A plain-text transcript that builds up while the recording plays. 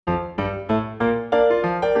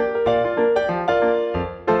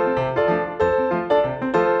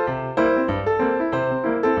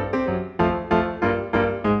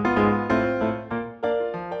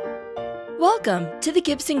to the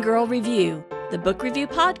Gibson Girl Review, the book review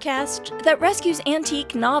podcast that rescues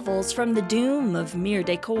antique novels from the doom of mere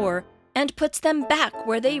decor and puts them back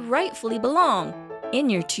where they rightfully belong, in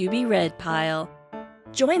your to-be-read pile.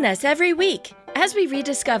 Join us every week as we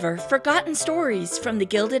rediscover forgotten stories from the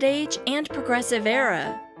Gilded Age and Progressive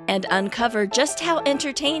Era and uncover just how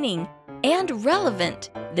entertaining and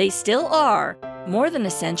relevant they still are more than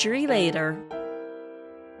a century later.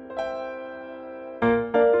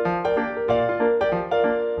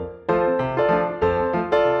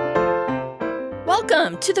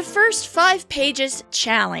 Welcome to the First 5 Pages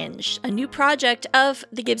Challenge, a new project of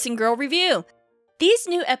the Gibson Girl Review. These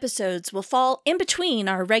new episodes will fall in between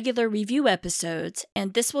our regular review episodes,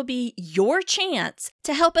 and this will be your chance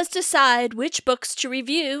to help us decide which books to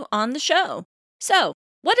review on the show. So,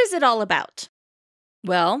 what is it all about?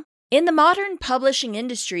 Well, in the modern publishing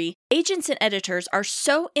industry, agents and editors are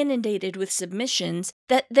so inundated with submissions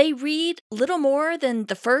that they read little more than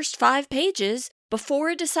the first 5 pages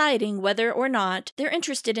before deciding whether or not they're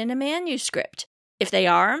interested in a manuscript. If they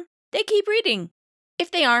are, they keep reading.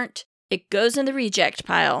 If they aren't, it goes in the reject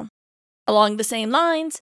pile. Along the same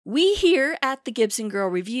lines, we here at the Gibson Girl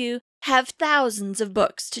Review have thousands of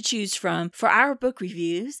books to choose from for our book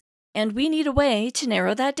reviews, and we need a way to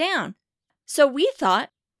narrow that down. So we thought,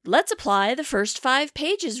 let's apply the first 5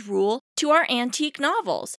 pages rule to our antique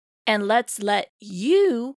novels, and let's let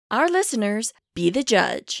you, our listeners, be the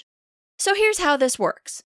judge. So here's how this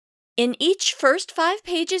works. In each first 5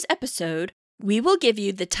 pages episode, we will give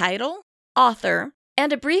you the title, author,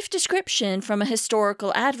 and a brief description from a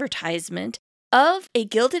historical advertisement of a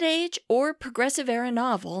Gilded Age or Progressive Era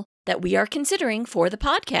novel that we are considering for the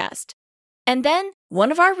podcast. And then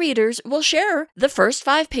one of our readers will share the first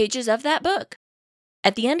 5 pages of that book.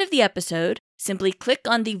 At the end of the episode, simply click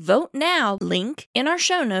on the Vote Now link in our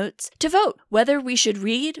show notes to vote whether we should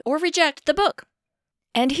read or reject the book.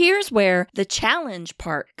 And here's where the challenge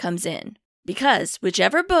part comes in, because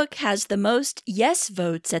whichever book has the most yes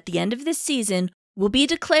votes at the end of this season will be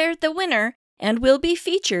declared the winner and will be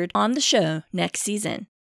featured on the show next season.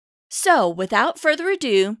 So, without further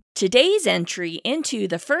ado, today's entry into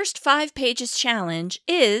the first 5 pages challenge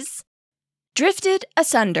is Drifted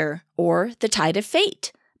Asunder, or The Tide of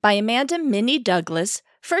Fate, by Amanda Minnie Douglas,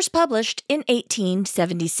 first published in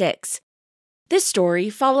 1876. This story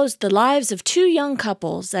follows the lives of 2 young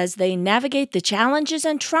couples as they navigate the challenges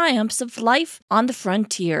and triumphs of life on the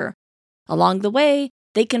frontier. Along the way,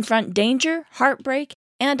 they confront danger, heartbreak,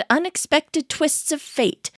 and unexpected twists of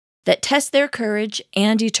fate that test their courage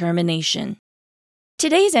and determination.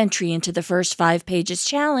 Today's entry into the first 5 pages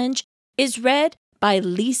challenge is read by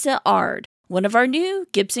Lisa Ard, one of our new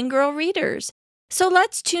Gibson Girl readers. So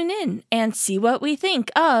let's tune in and see what we think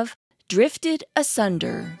of Drifted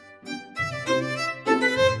Asunder.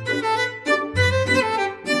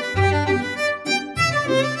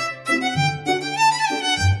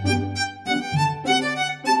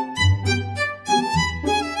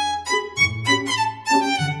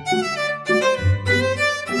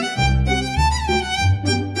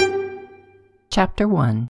 Chapter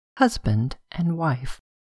 1. Husband and Wife.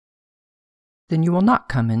 Then you will not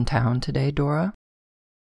come in town today, Dora?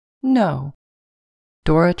 No.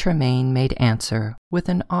 Dora Tremaine made answer with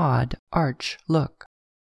an odd, arch look.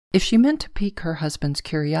 If she meant to pique her husband's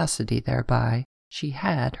curiosity thereby, she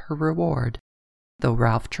had her reward, though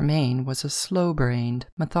Ralph Tremaine was a slow-brained,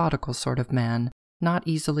 methodical sort of man, not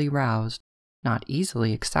easily roused, not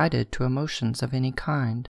easily excited to emotions of any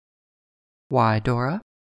kind. Why, Dora?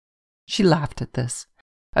 She laughed at this,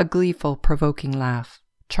 a gleeful, provoking laugh,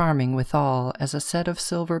 charming withal as a set of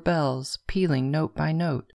silver bells pealing note by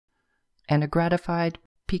note, and a gratified,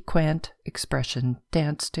 piquant expression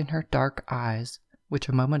danced in her dark eyes, which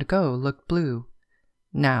a moment ago looked blue.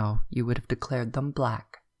 Now you would have declared them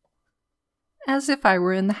black. As if I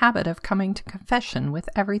were in the habit of coming to confession with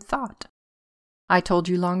every thought. I told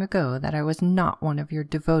you long ago that I was not one of your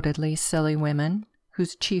devotedly silly women,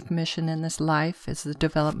 whose chief mission in this life is the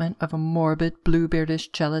development of a morbid,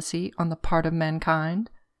 bluebeardish jealousy on the part of mankind.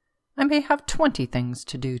 I may have 20 things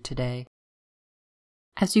to do today.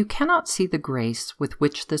 As you cannot see the grace with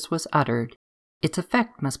which this was uttered, its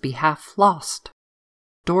effect must be half lost.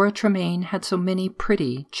 Dora Tremaine had so many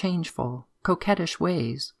pretty, changeful, coquettish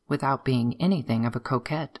ways, without being anything of a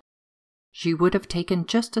coquette. She would have taken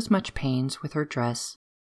just as much pains with her dress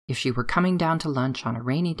if she were coming down to lunch on a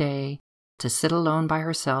rainy day, to sit alone by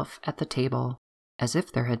herself at the table, as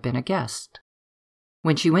if there had been a guest.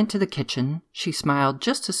 When she went to the kitchen, she smiled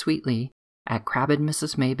just as sweetly at crabbed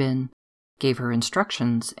Mrs. Maybin, gave her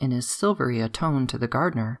instructions in as silvery a tone to the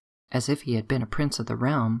gardener as if he had been a prince of the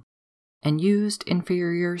realm, and used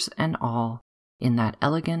inferiors and all in that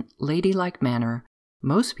elegant, ladylike manner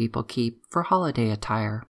most people keep for holiday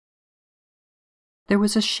attire. There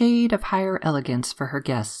was a shade of higher elegance for her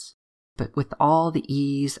guests, but with all the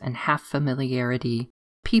ease and half-familiarity,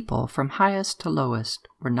 people from highest to lowest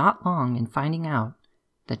were not long in finding out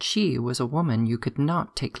that she was a woman you could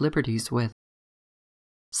not take liberties with.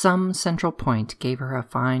 Some central point gave her a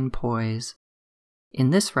fine poise.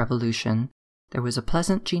 In this revolution, there was a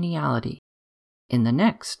pleasant geniality. In the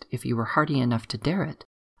next, if you were hardy enough to dare it,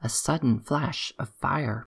 a sudden flash of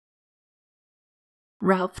fire.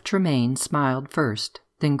 Ralph Tremaine smiled first,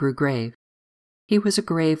 then grew grave. He was a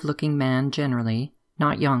grave-looking man generally,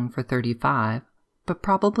 not young for 35, but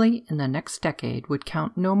probably in the next decade would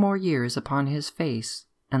count no more years upon his face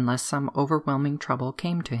unless some overwhelming trouble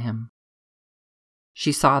came to him.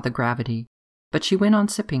 She saw the gravity, but she went on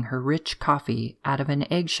sipping her rich coffee out of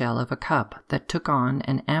an eggshell of a cup that took on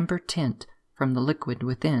an amber tint from the liquid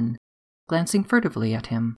within, glancing furtively at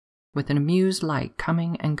him, with an amused light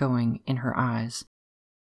coming and going in her eyes.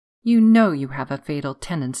 "You know you have a fatal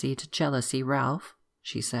tendency to jealousy, Ralph,"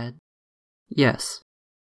 she said. "Yes."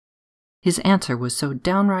 His answer was so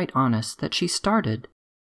downright honest that she started.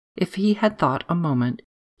 If he had thought a moment,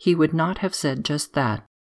 he would not have said just that,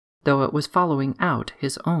 though it was following out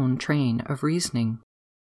his own train of reasoning.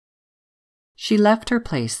 She left her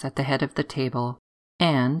place at the head of the table,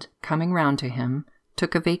 and, coming round to him,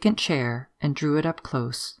 took a vacant chair and drew it up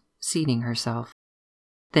close, seating herself.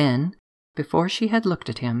 Then, before she had looked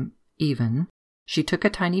at him, even, she took a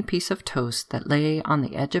tiny piece of toast that lay on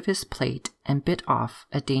the edge of his plate and bit off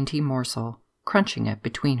a dainty morsel, crunching it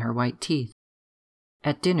between her white teeth.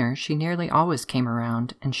 At dinner she nearly always came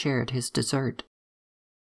around and shared his dessert.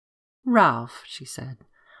 "Ralph," she said,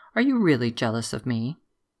 "are you really jealous of me?"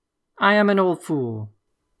 "I am an old fool."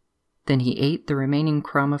 Then he ate the remaining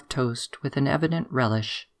crumb of toast with an evident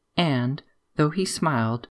relish, and, though he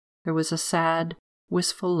smiled, there was a sad,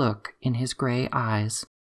 wistful look in his gray eyes.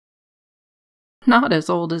 "Not as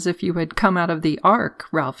old as if you had come out of the ark,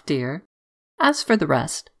 Ralph dear. As for the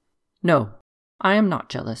rest—" "No, I am not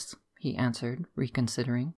jealous," he answered,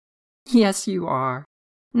 reconsidering. "Yes, you are.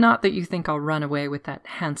 Not that you think I'll run away with that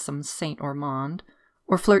handsome Saint Ormond,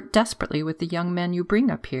 or flirt desperately with the young men you bring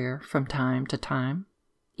up here from time to time,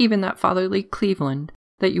 even that fatherly Cleveland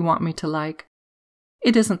that you want me to like.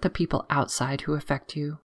 It isn't the people outside who affect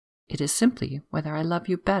you. It is simply whether I love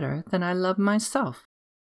you better than I love myself."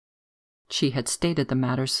 She had stated the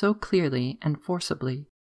matter so clearly and forcibly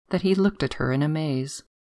that he looked at her in amaze.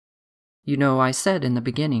 "You know, I said in the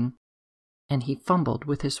beginning," and he fumbled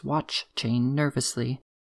with his watch chain nervously,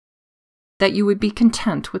 "that you would be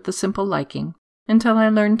content with the simple liking until I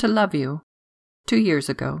learned to love you. 2 years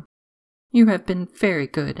ago. You have been very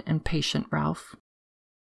good and patient, Ralph."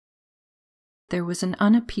 There was an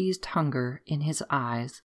unappeased hunger in his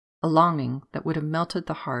eyes, a longing that would have melted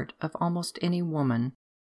the heart of almost any woman,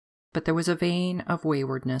 but there was a vein of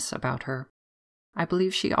waywardness about her. I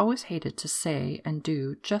believe she always hated to say and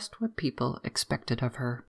do just what people expected of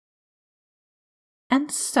her. "And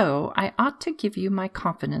so I ought to give you my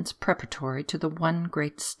confidence preparatory to the one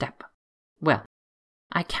great step. Well,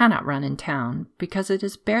 I cannot run in town because it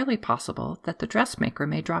is barely possible that the dressmaker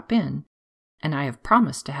may drop in, and I have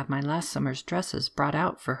promised to have my last summer's dresses brought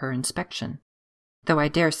out for her inspection, though I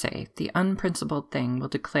dare say the unprincipled thing will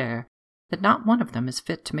declare that not one of them is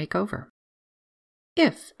fit to make over.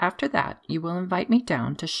 If, after that, you will invite me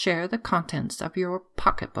down to share the contents of your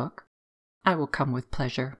pocketbook, I will come with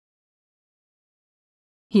pleasure."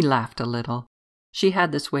 He laughed a little. She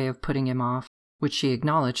had this way of putting him off, which she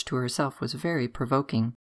acknowledged to herself was very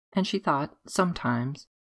provoking, and she thought, sometimes,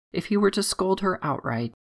 if he were to scold her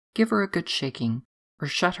outright, give her a good shaking, or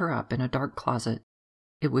shut her up in a dark closet,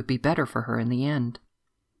 it would be better for her in the end.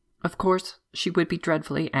 Of course, she would be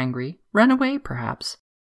dreadfully angry, run away perhaps,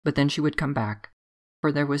 but then she would come back,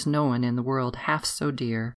 for there was no one in the world half so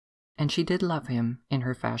dear, and she did love him in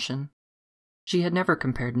her fashion. She had never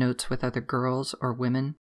compared notes with other girls or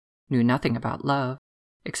women, knew nothing about love,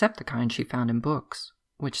 except the kind she found in books,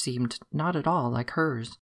 which seemed not at all like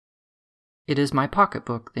hers. "It is my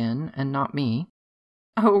pocketbook, then, and not me."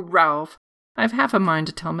 "Oh, Ralph, I've half a mind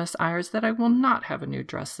to tell Miss Ayres that I will not have a new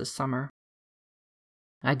dress this summer."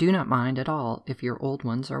 "I do not mind at all if your old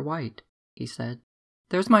ones are white," he said.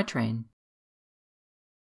 "There's my train."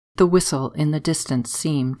 The whistle in the distance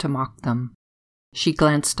seemed to mock them. She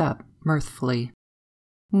glanced up mirthfully.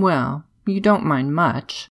 "Well, you don't mind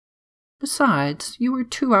much. Besides, you were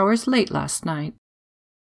 2 hours late last night."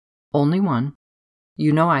 "Only 1.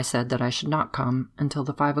 You know I said that I should not come until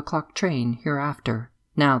the 5 o'clock train hereafter,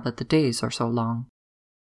 now that the days are so long."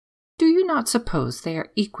 "Do you not suppose they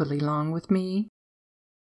are equally long with me?"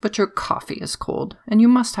 But your coffee is cold, and you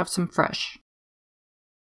must have some fresh.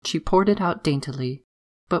 She poured it out daintily,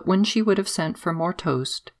 but when she would have sent for more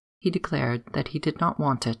toast, he declared that he did not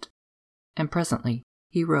want it, and presently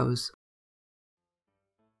he rose.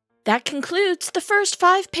 That concludes the first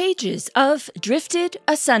 5 pages of Drifted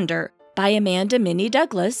Asunder by Amanda Minnie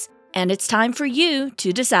Douglas, and it's time for you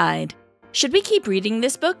to decide. Should we keep reading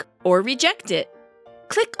this book or reject it?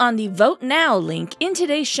 Click on the Vote Now link in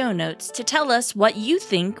today's show notes to tell us what you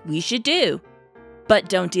think we should do. But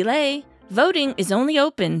don't delay. Voting is only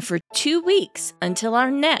open for 2 weeks until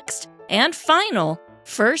our next and final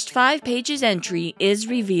first 5 pages entry is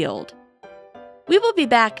revealed. We will be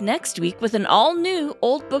back next week with an all-new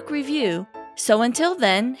old book review. So until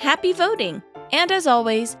then, happy voting. And as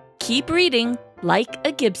always, keep reading like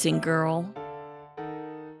a Gibson girl.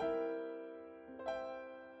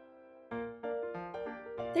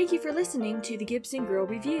 Thank you for listening to the Gibson Girl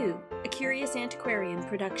Review, a Curious Antiquarian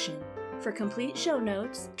production. For complete show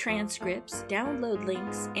notes, transcripts, download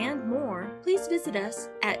links, and more, please visit us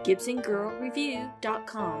at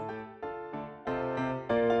gibsongirlreview.com.